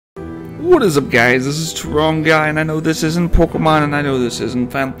What is up, guys? This is Strong Guy, and I know this isn't Pokemon, and I know this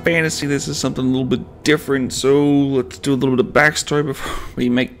isn't Final Fantasy. This is something a little bit different, so let's do a little bit of backstory before we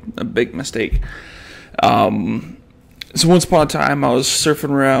make a big mistake. So once upon a time, I was surfing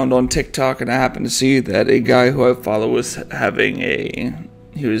around on TikTok, and I happened to see that a guy who I follow was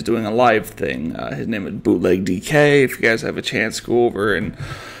he was doing a live thing. His name is Bootleg DK. If you guys have a chance, go over and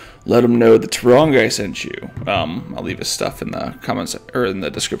let him know that Taronga sent you. I'll leave his stuff in the comments or in the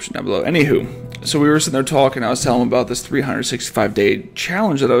description down below. Anywho, so we were sitting there talking. I was telling him about this 365-day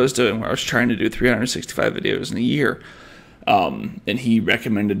challenge that I was doing, where I was trying to do 365 videos in a year. And he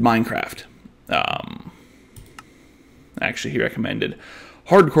recommended Minecraft. Actually, he recommended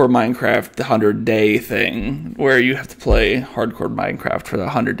Hardcore Minecraft, the 100-day thing, where you have to play Hardcore Minecraft for the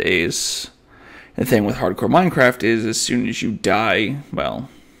 100 days. The thing with Hardcore Minecraft is, as soon as you die, well,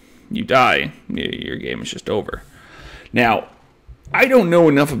 you die, your game is just over. Now, I don't know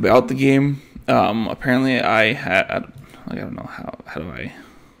enough about the game. Apparently I don't know how do I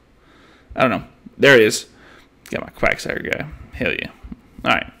don't know. There it is. Got my Quagsire guy. Hell yeah.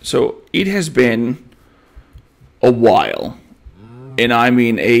 Alright, so it has been a while, and I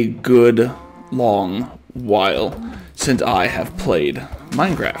mean a good long while, since I have played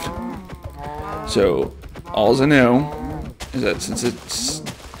Minecraft. So, all I know is that since it's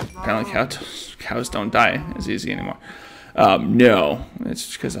apparently cows don't die as easy anymore. No,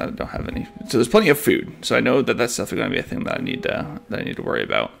 it's because I don't have any. So there's plenty of food. So I know that that's definitely going to be a thing that I need to worry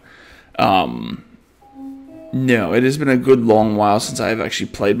about. No, it has been a good long while since I've actually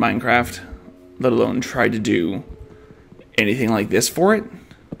played Minecraft, let alone tried to do anything like this for it.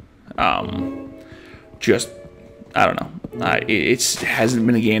 Just, I don't know. It hasn't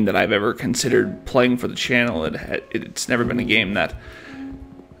been a game that I've ever considered playing for the channel. It's never been a game that,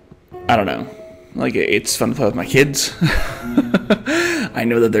 I don't know, like, it's fun to play with my kids. I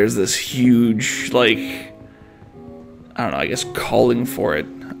know that there's this huge, like, I don't know, I guess calling for it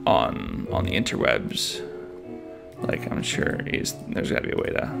on the interwebs. Like, I'm sure there's got to be a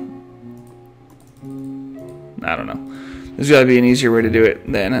way to, I don't know. There's got to be an easier way to do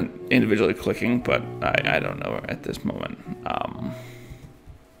it than individually clicking, but I don't know at this moment.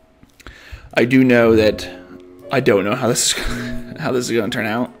 I do know that I don't know how this is going to turn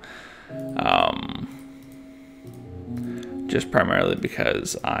out. Just primarily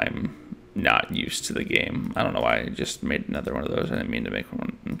because I'm not used to the game. I don't know why I just made another one of those. I didn't mean to make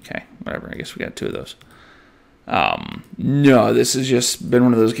one. Okay, whatever. I guess we got two of those. No, this has just been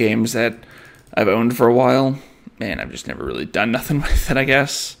one of those games that I've owned for a while, and I've just never really done nothing with it, I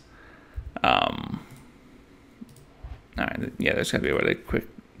guess. Alright, yeah, there's gotta be a way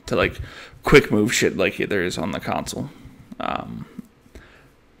to quick move shit like there is on the console. I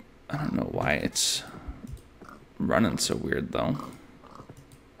don't know why it's running so weird, though.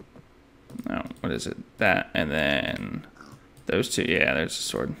 No, what is it? That, and then those two. Yeah, there's a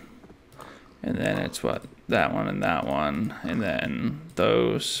sword. And then it's what? That one and that one. And then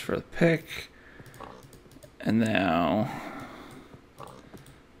those for the pick. And now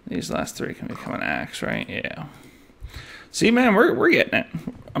these last three can become an axe, right? Yeah. See, man, we're getting it.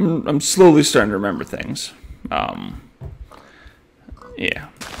 I'm slowly starting to remember things. Yeah.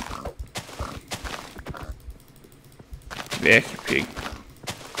 Vacuum pig.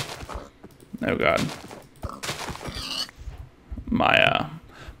 Oh god. My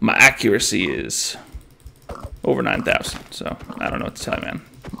accuracy is over 9,000, so I don't know what to tell you, man.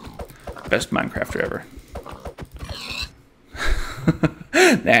 Best Minecrafter ever.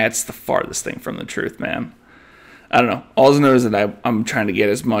 That's the farthest thing from the truth, man. I don't know. All I know is that I'm trying to get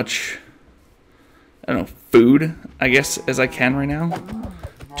as much, I don't know, food, I guess, as I can right now.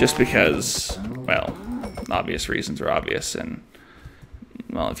 Just because, well, obvious reasons are obvious, and,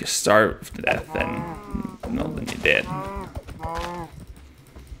 well, if you starve to death, then you're dead.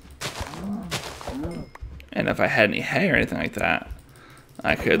 And if I had any hay or anything like that,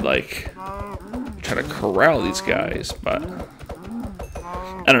 I could, like, try to corral these guys, but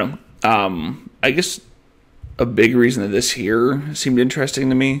I don't know. I guess a big reason that this here seemed interesting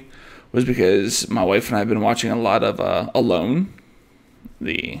to me was because my wife and I have been watching a lot of Alone,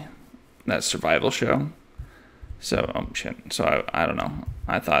 that survival show. So, shit. So I don't know.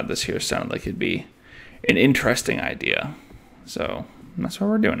 I thought this here sounded like it'd be an interesting idea. So that's why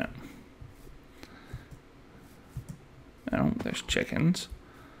we're doing it. Oh, there's chickens.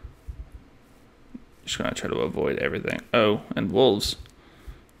 Just gonna try to avoid everything. Oh, and wolves.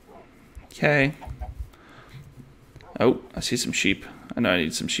 Okay. Oh, I see some sheep. I know I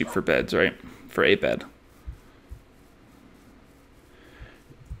need some sheep for beds, right? For a bed.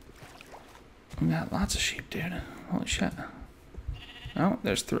 We got lots of sheep, dude. Holy shit. Oh,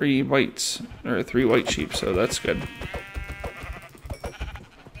 there's 3 whites, or 3 white sheep, so that's good.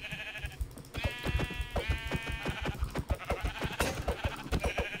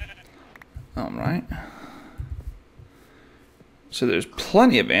 Alright. So there's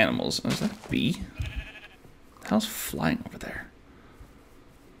plenty of animals. Is that a bee? The hell's flying over there?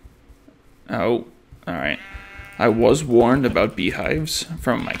 Oh, alright. I was warned about beehives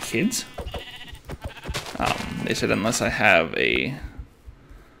from my kids. They said unless I have a,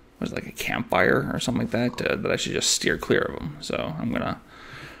 like a campfire or something like that, that I should just steer clear of them. So I'm gonna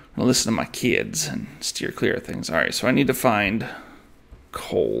listen to my kids and steer clear of things. Alright, so I need to find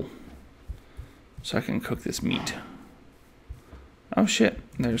coal so I can cook this meat. Oh shit,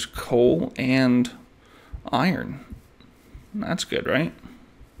 there's coal and iron. That's good, right?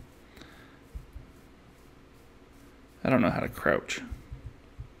 I don't know how to crouch.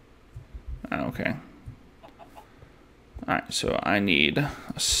 Okay. Alright, so I need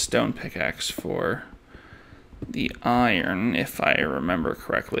a stone pickaxe for the iron, if I remember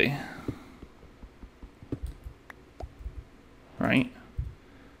correctly. Right?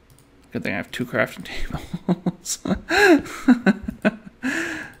 Good thing I have 2 crafting tables.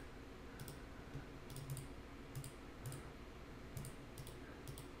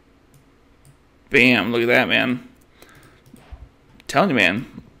 Bam, look at that, man. Telling you, man,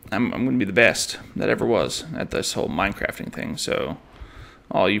 I'm going to be the best that ever was at this whole Minecrafting thing. So,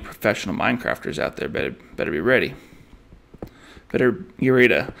 all you professional Minecrafters out there better be ready. Better get ready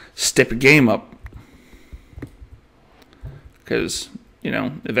to step your game up, because you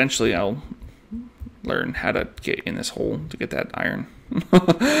know eventually I'll learn how to get in this hole to get that iron.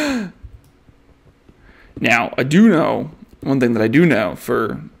 Now, I do know one thing that I do know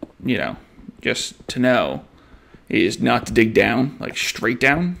for just to know. Is not to dig down, like straight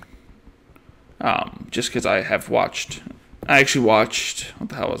down. Just because I actually watched, what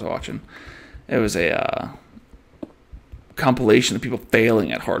the hell was I watching? It was a compilation of people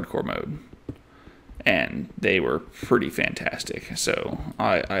failing at hardcore mode. And they were pretty fantastic. So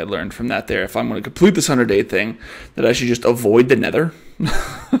I learned from that there, if I'm going to complete this 100-day thing, that I should just avoid the nether.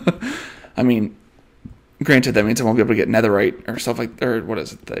 I mean, granted, that means I won't be able to get netherite or stuff like, or what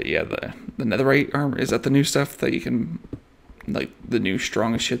is it? The netherite armor. Is that the new stuff that you can, like the new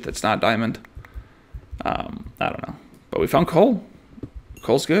strongest shit that's not diamond? I don't know. But we found coal.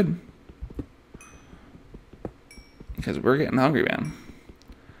 Coal's good. Because we're getting hungry, man.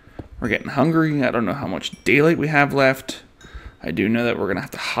 We're getting hungry. I don't know how much daylight we have left. I do know that we're going to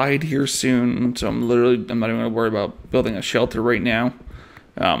have to hide here soon. So I'm not even going to worry about building a shelter right now.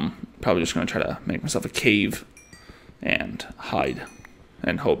 Probably just going to try to make myself a cave and hide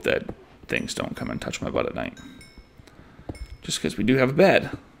and hope that things don't come and touch my butt at night. Just because we do have a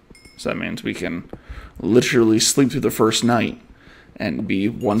bed. So that means we can literally sleep through the first night and be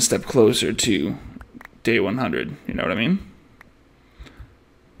one step closer to day 100. You know what I mean?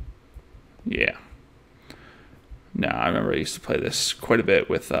 Yeah. No, I remember I used to play this quite a bit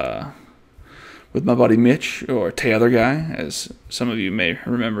with my buddy Mitch, or T'other Guy, as some of you may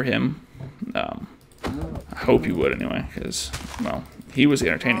remember him. I hope you would anyway, because, well, he was the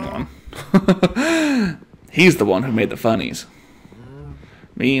entertaining one. He's the one who made the funnies.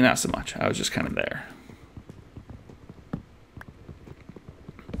 Me, not so much. I was just kind of there.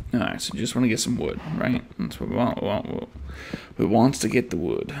 Alright, so you just want to get some wood, right? That's what we want. We want to get the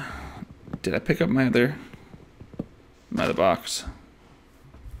wood. Did I pick up my other box?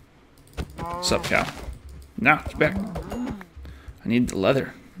 What's up, cow? No, get back. I need the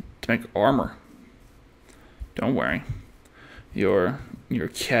leather to make armor. Don't worry. Your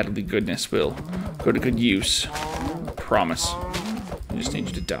catly goodness will go to good use. Promise. I just need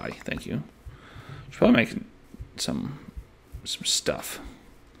you to die. Thank you. Should probably make some stuff.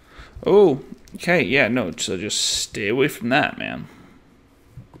 Oh, okay, yeah, no, so just stay away from that, man.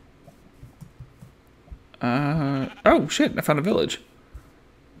 Oh, shit, I found a village.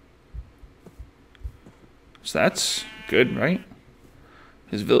 So that's good, right?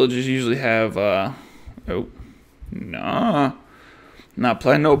 Because villages usually have, oh, nah. Not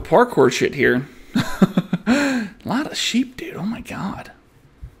playing no parkour shit here. A lot of sheep, dude, oh my god.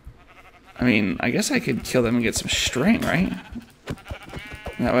 I mean, I guess I could kill them and get some string, right?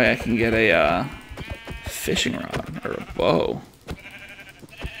 That way I can get a, fishing rod, or a bow.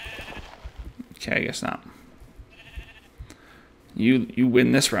 Okay, I guess not. You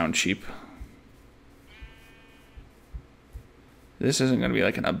win this round, sheep. This isn't going to be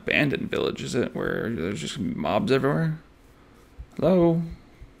like an abandoned village, is it? Where there's just mobs everywhere? Hello?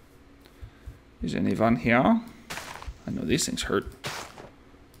 Is anyone here? I know these things hurt.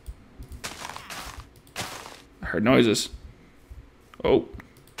 I heard noises. Oh.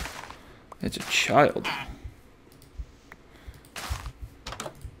 It's a child.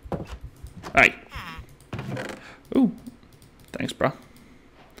 Hi. Ooh. Thanks, bro.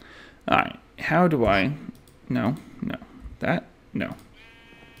 Alright. How do I... No. No. That? No.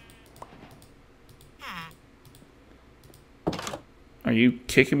 Are you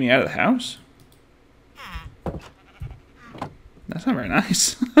kicking me out of the house? That's not very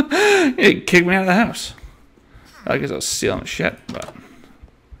nice. You kicked me out of the house. I guess I was stealing the shit, but...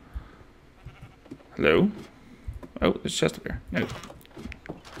 Hello? Oh, there's a chest up here. No.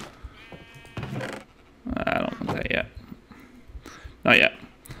 I don't want that yet. Not yet.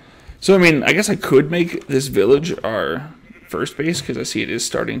 So, I mean, I guess I could make this village our first base, because I see it is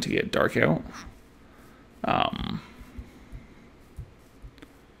starting to get dark out.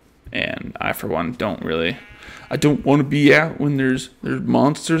 And I, for one, don't really... I don't want to be out when there's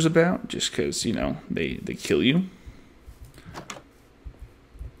monsters about, just because, you know, they kill you.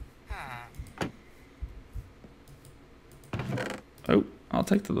 Oh, I'll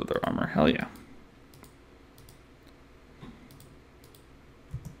take the leather armor. Hell yeah.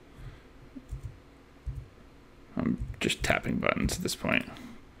 I'm just tapping buttons at this point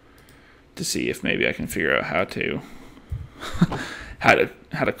to see if maybe I can figure out how to how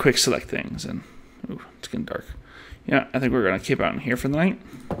to quick select things. And ooh, it's getting dark. Yeah, I think we're gonna keep out in here for the night,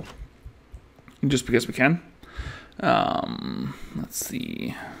 just because we can. Let's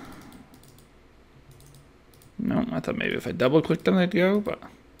see. No, I thought maybe if I double clicked them they'd go, but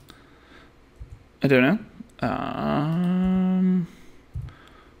I don't know. I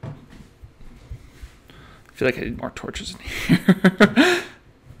feel like I need more torches in here. I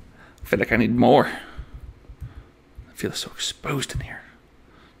feel like I need more. I feel so exposed in here.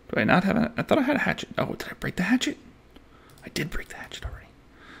 Do I not have a... I thought I had a hatchet. Oh, did I break the hatchet? I did break the hatchet already.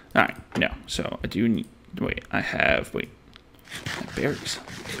 Alright, no. So I do need... Wait, I have... Wait. I have berries.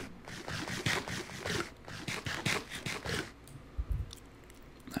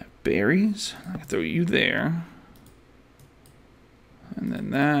 I have berries. I can throw you there. And then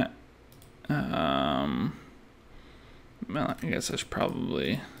that... Well, I guess I should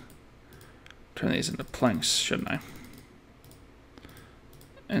probably turn these into planks, shouldn't I?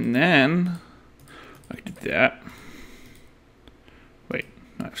 And then I could do that. Wait,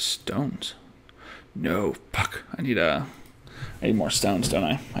 I have stones. No, fuck. I need more stones, don't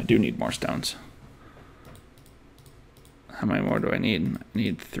I? I do need more stones. How many more do I need? I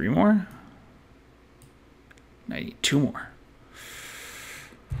need 3 more. I need 2 more.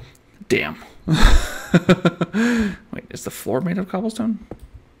 Damn. Wait, is the floor made of cobblestone?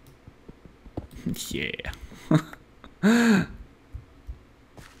 Yeah.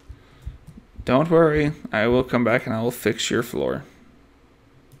 Don't worry, I will come back and I will fix your floor.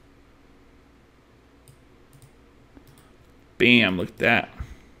 Bam, look at that.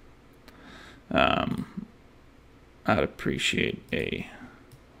 I'd appreciate a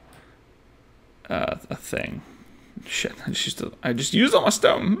thing. Shit, I just used all my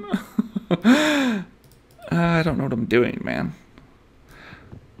stone. I don't know what I'm doing, man.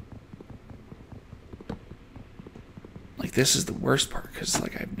 Like, this is the worst part, because,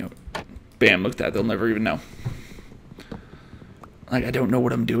 like, I have no... Bam, look at that. They'll never even know. Like, I don't know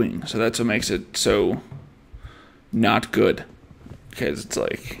what I'm doing. So that's what makes it so not good. Because it's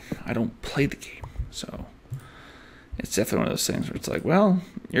like, I don't play the game. So it's definitely one of those things where it's like, well,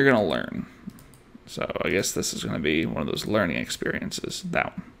 you're going to learn. So I guess this is going to be one of those learning experiences.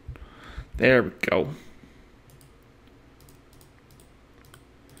 That one. There we go.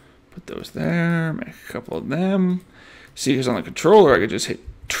 Put those there. Make a couple of them. See, because on the controller, I could just hit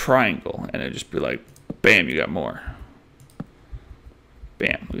triangle, and it'd just be like, bam, you got more.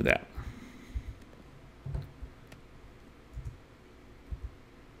 Bam, look at that.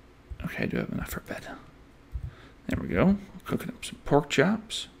 Okay, I do have enough for bed. There we go. Cooking up some pork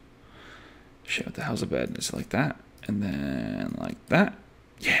chops. Shit, what the hell's a bed? It's like that. And then like that.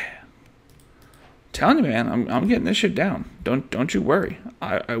 Yeah. Telling you, man, I'm getting this shit down. Don't you worry.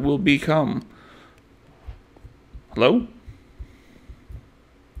 I will become... Hello?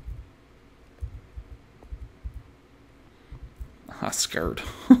 I'm scared.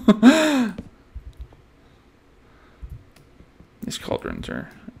 These cauldrons are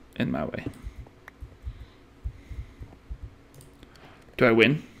in my way. Do I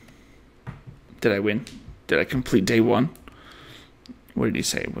win? Did I win? Did I complete day 1? What did he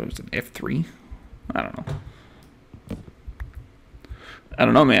say? What was it? F3? I don't know. I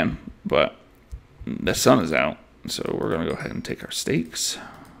don't know, man. But the sun is out. So we're going to go ahead and take our steaks.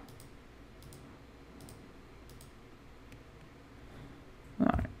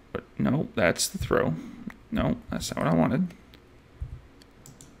 Alright. But no, that's the throw. No, that's not what I wanted.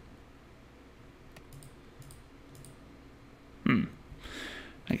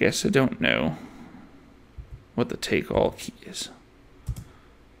 guess I don't know what the take all key is.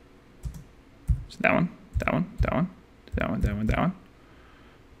 So that one, that one, that one, that one, that one, that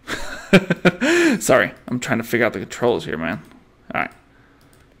one. Sorry, I'm trying to figure out the controls here, man. Alright.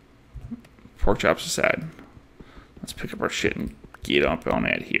 Pork chops aside. Let's pick up our shit and get up on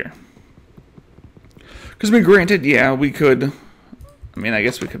it here. Because, I mean, granted, yeah, we could... I mean, I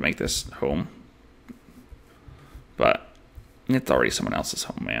guess we could make this home. But it's already someone else's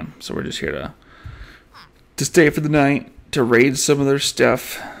home, man. So we're just here to stay for the night, to raid some of their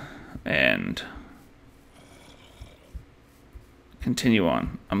stuff, and continue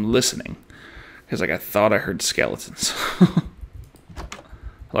on. I'm listening. Because, like, I thought I heard skeletons.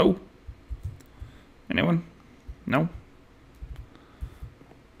 Hello? Anyone? No?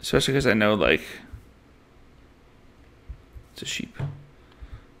 Especially because I know, like... It's a sheep.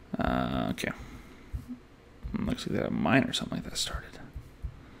 Okay. Looks like they had a mine or something like that started.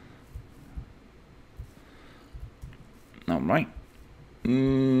 All right.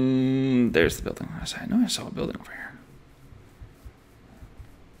 There's the building. I know I saw a building over here.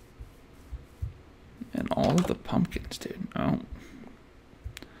 And all of the pumpkins, dude. Oh.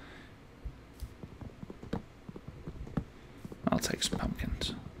 I'll take some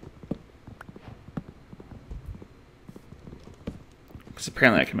pumpkins. Because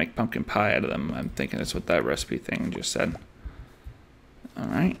apparently I can make pumpkin pie out of them. I'm thinking that's what that recipe thing just said.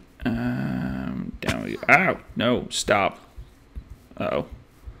 Alright. Down we go. Ow! No, stop. Uh-oh.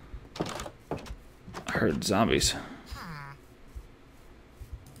 I heard zombies.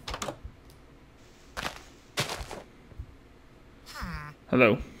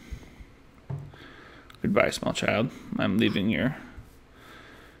 Hello. Goodbye, small child. I'm leaving your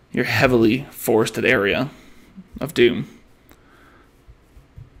heavily forested area of doom.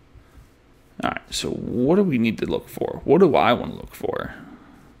 Alright, so what do we need to look for? What do I want to look for?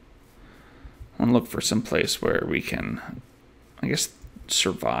 I want to look for some place where we can, I guess,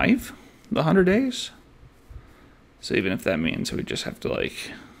 survive the 100 days? So even if that means we just have to,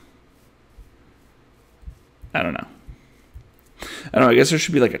 like... I don't know. I guess there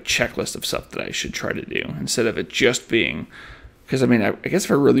should be, like, a checklist of stuff that I should try to do, instead of it just being... Because, I mean, I guess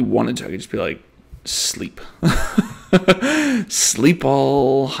if I really wanted to, I could just be like, sleep. Sleep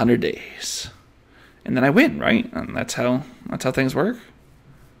all 100 days. And then I win, right? And that's how things work?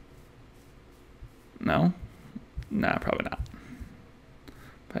 No? Nah, probably not.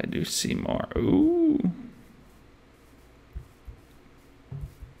 But I do see more. Ooh.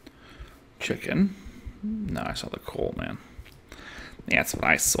 Chicken. No, I saw the coal, man. Yeah, that's what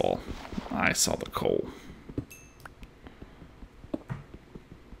I saw. I saw the coal.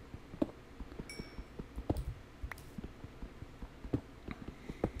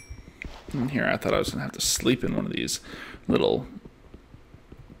 And here, I thought I was going to have to sleep in one of these little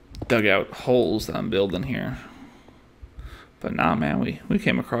dugout holes that I'm building here. But nah, man, we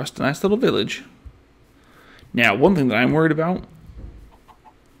came across a nice little village. Now, one thing that I'm worried about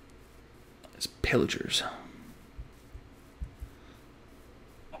is pillagers.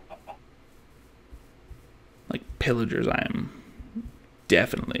 Like, pillagers I am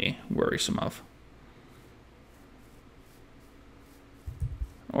definitely worrisome of.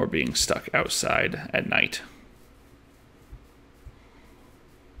 Or being stuck outside at night.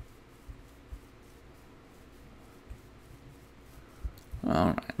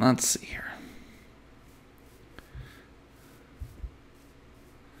 Alright, let's see here.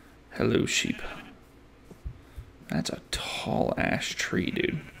 Hello, sheep. That's a tall ass tree,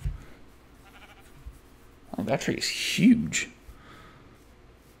 dude. Oh, that tree is huge.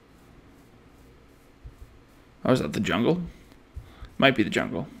 Oh, is that the jungle? Might be the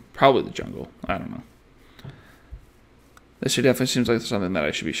jungle. Probably the jungle. I don't know. This definitely seems like something that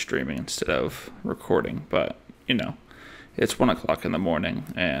I should be streaming instead of recording. But, you know, it's 1 o'clock in the morning.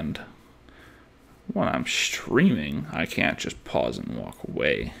 And when I'm streaming, I can't just pause and walk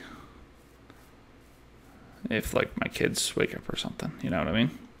away. If, like, my kids wake up or something. You know what I mean?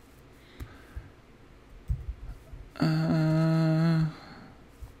 I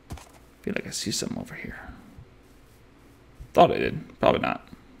feel like I see something over here. Thought I did. Probably not.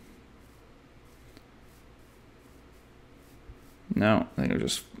 No, I think it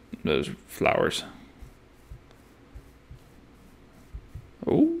was just those flowers.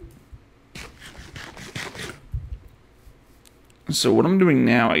 Oh. So what I'm doing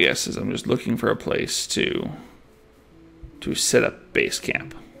now, I guess, is I'm just looking for a place to set up base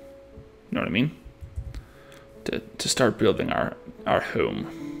camp. You know what I mean? To start building our home.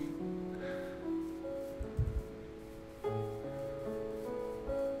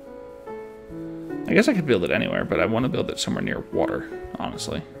 I guess I could build it anywhere, but I want to build it somewhere near water,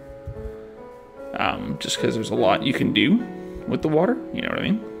 honestly. Just because there's a lot you can do with the water, you know what I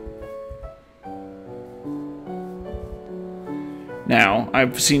mean? Now,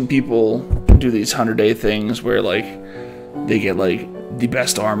 I've seen people do these 100-day things where, like, they get, like, the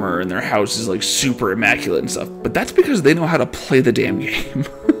best armor and their house is, like, super immaculate and stuff. But that's because they know how to play the damn game.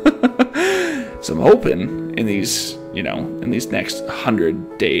 So I'm hoping in these, you know, in these next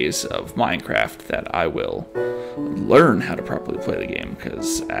 100 days of Minecraft that I will learn how to properly play the game.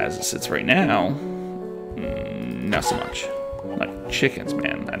 Because as it sits right now, not so much. Like chickens,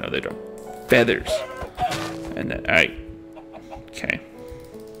 man. I know they drop feathers. And then, alright. Okay.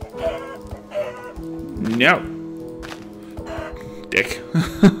 No. Dick.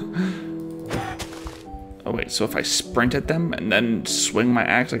 Oh wait, so if I sprint at them and then swing my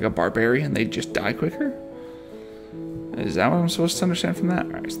axe like a barbarian, they just die quicker? Is that what I'm supposed to understand from that?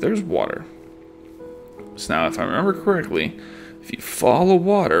 Alright, so there's water. So now if I remember correctly, if you follow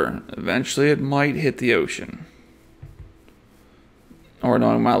water, eventually it might hit the ocean. Or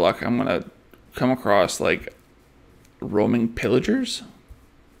knowing my luck, I'm gonna come across like roaming pillagers,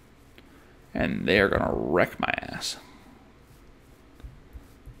 and they're gonna wreck my ass.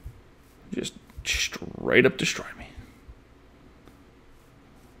 Just straight up destroy me.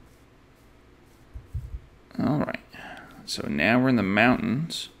 Alright. So now we're in the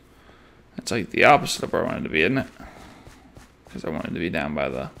mountains. That's like the opposite of where I wanted to be, isn't it? Because I wanted to be down by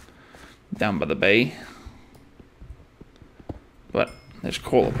the bay. But there's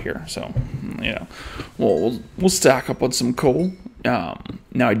coal up here, so you know, we'll stack up on some coal. Now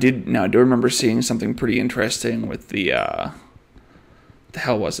I do remember seeing something pretty interesting with the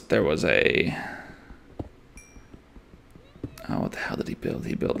hell was it? There was a what the hell did he build?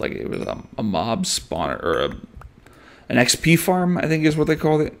 He built like it was a mob spawner or an XP farm, I think is what they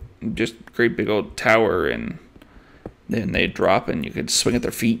called it. Just great big old tower, and then they'd drop and you could swing at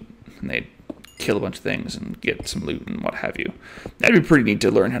their feet and they'd kill a bunch of things and get some loot and what have you. That'd be pretty neat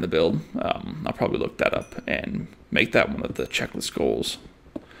to learn how to build. I'll probably look that up and make that one of the checklist goals.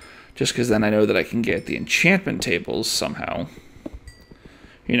 Just because then I know that I can get the enchantment tables somehow.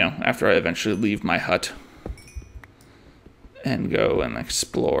 You know, after I eventually leave my hut and go and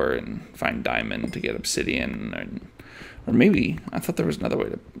explore and find diamond to get obsidian, or maybe I thought there was another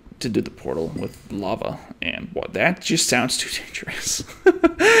way to do the portal with lava, and what, that just sounds too dangerous.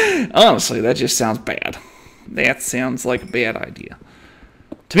 Honestly, that just sounds bad. That sounds like a bad idea.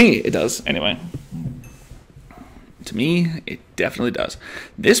 To me, it does, anyway. To me, it definitely does.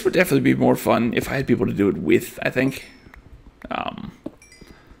 This would definitely be more fun if I had people to do it with, I think.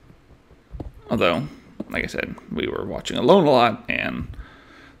 Although, like I said, we were watching alone a lot, and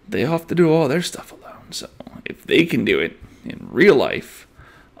they have to do all their stuff alone. So, if they can do it in real life,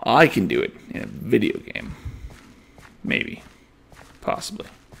 I can do it in a video game. Maybe. Possibly.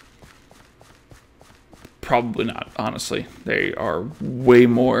 Probably not, honestly. They are way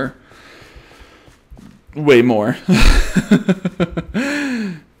more. Way more.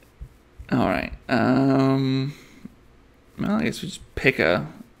 Alright. Well, I guess we just pick a...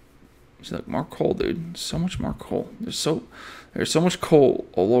 It's like more coal, dude. So much more coal. There's so much coal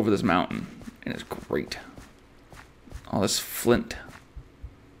all over this mountain, and it's great. All this flint,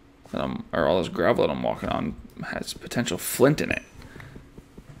 or all this gravel that I'm walking on, has potential flint in it.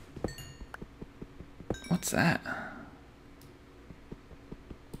 What's that?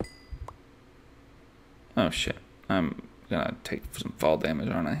 Oh shit! I'm gonna take some fall damage,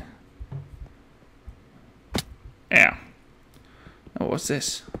 aren't I? Yeah. Oh, what's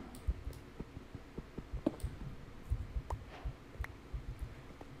this?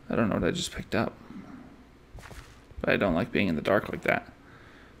 I don't know what I just picked up. But I don't like being in the dark like that.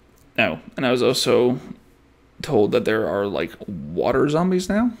 No, and I was also told that there are, like, water zombies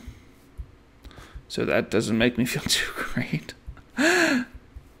now. So that doesn't make me feel too great.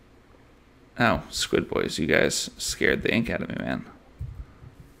 Oh, Squid Boys, you guys scared the ink out of me, man.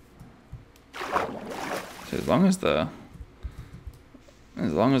 So as long as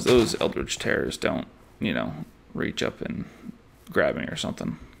those Eldritch Terrors don't, you know, reach up and grab me or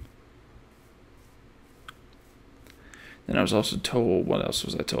something. Then I was also told, what else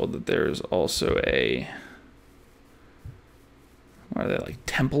was I told? That there's also a, what are they, like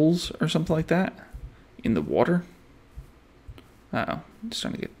temples or something like that? In the water? Uh-oh, it's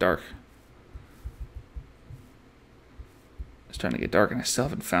starting to get dark. It's starting to get dark and I still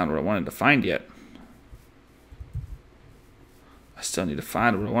haven't found what I wanted to find yet. I still need to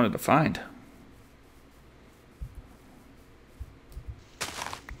find what I wanted to find.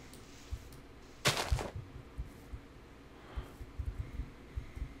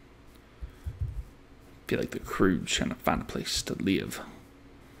 be like the crew trying to find a place to live.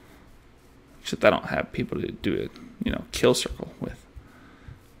 Except I don't have people to do it, kill circle with.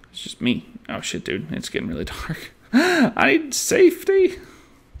 It's just me. Oh shit, dude. It's getting really dark. I need safety.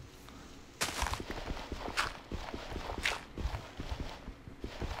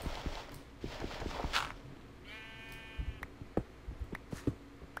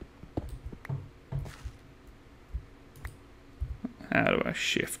 How do I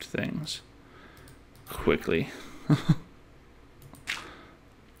shift things quickly?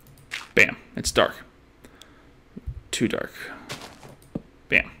 Bam. It's dark. Too dark.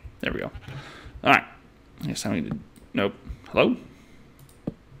 Bam. There we go. Alright. I guess I need to... Nope. Hello?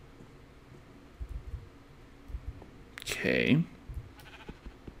 Okay.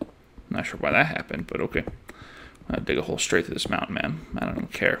 Not sure why that happened, but okay. I'll dig a hole straight through this mountain, man. I don't even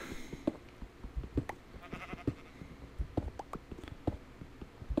care.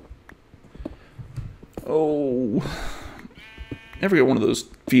 Oh, ever get one of those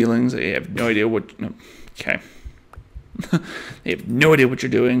feelings that you have no idea what... Okay. You have no idea what you're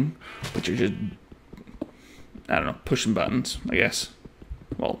doing, but you're just, I don't know, pushing buttons, I guess.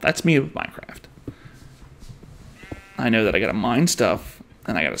 Well, that's me with Minecraft. I know that I gotta mine stuff,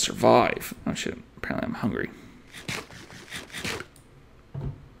 and I gotta survive. Oh shit, apparently I'm hungry.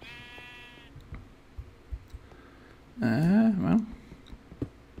 Well...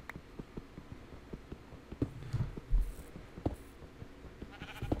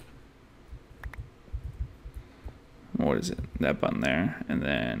 What is it? That button there. And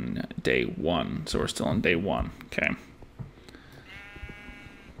then day 1. So we're still on day 1. Okay.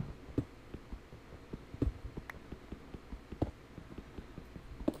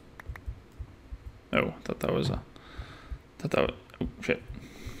 Oh, I thought that was a... Oh, shit.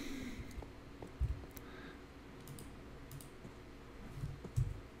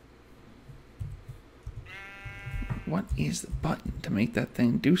 What is the button to make that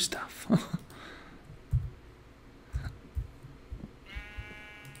thing do stuff?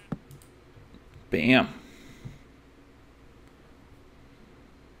 Bam.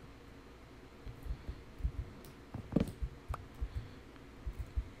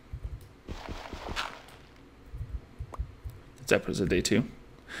 Does that put us at day 2?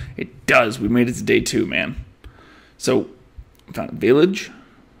 It does. We made it to day 2, man. So, found a village,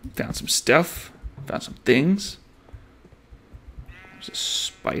 found some stuff, found some things. There's a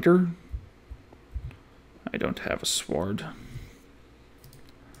spider. I don't have a sword.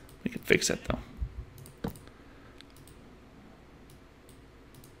 We can fix that, though.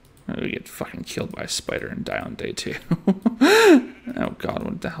 We get fucking killed by a spider and die on day 2. Oh god,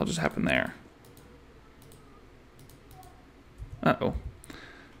 what the hell just happened there? Uh-oh.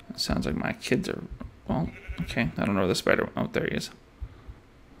 That sounds like my kids are... Well, okay. I don't know where the spider went. Oh, there he is.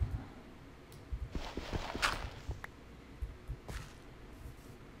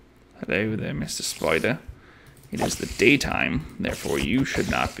 Hello there, Mr. Spider. It is the daytime, therefore you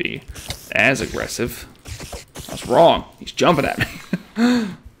should not be as aggressive. I was wrong. He's jumping at me.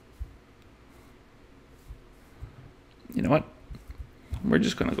 You know what? We're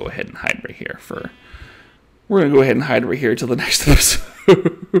just going to go ahead and hide right here for... We're going to go ahead and hide right here till the next episode.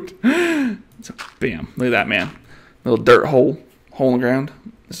 So, bam. Look at that, man. Little dirt hole. Hole in the ground.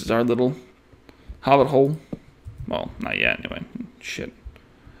 This is our little hobbit hole. Well, not yet, anyway. Shit.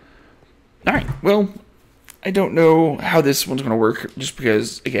 Alright, well... I don't know how this one's going to work, just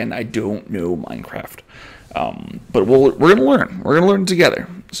because, again, I don't know Minecraft. But we're going to learn. We're going to learn together.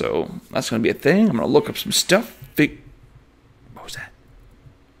 So that's going to be a thing. I'm going to look up some stuff. What was that?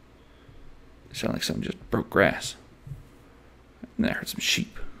 It sounded like something just broke grass. And then I heard some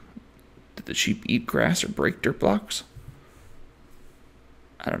sheep. Did the sheep eat grass or break dirt blocks?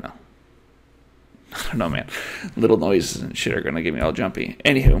 I don't know. I don't know, man. Little noises and shit are going to get me all jumpy.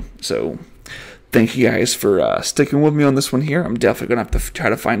 Anywho, so... Thank you guys for sticking with me on this one here. I'm definitely going to have to try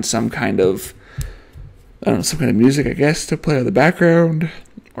to find some kind of, I don't know, some kind of music, I guess, to play in the background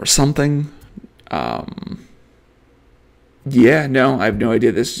or something. Yeah, no, I have no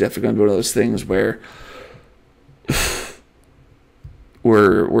idea. This is definitely going to be one of those things where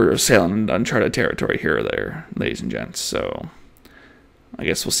we're sailing uncharted territory here or there, ladies and gents. So I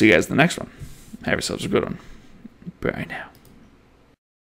guess we'll see you guys in the next one. Have yourselves a good one. Bye now.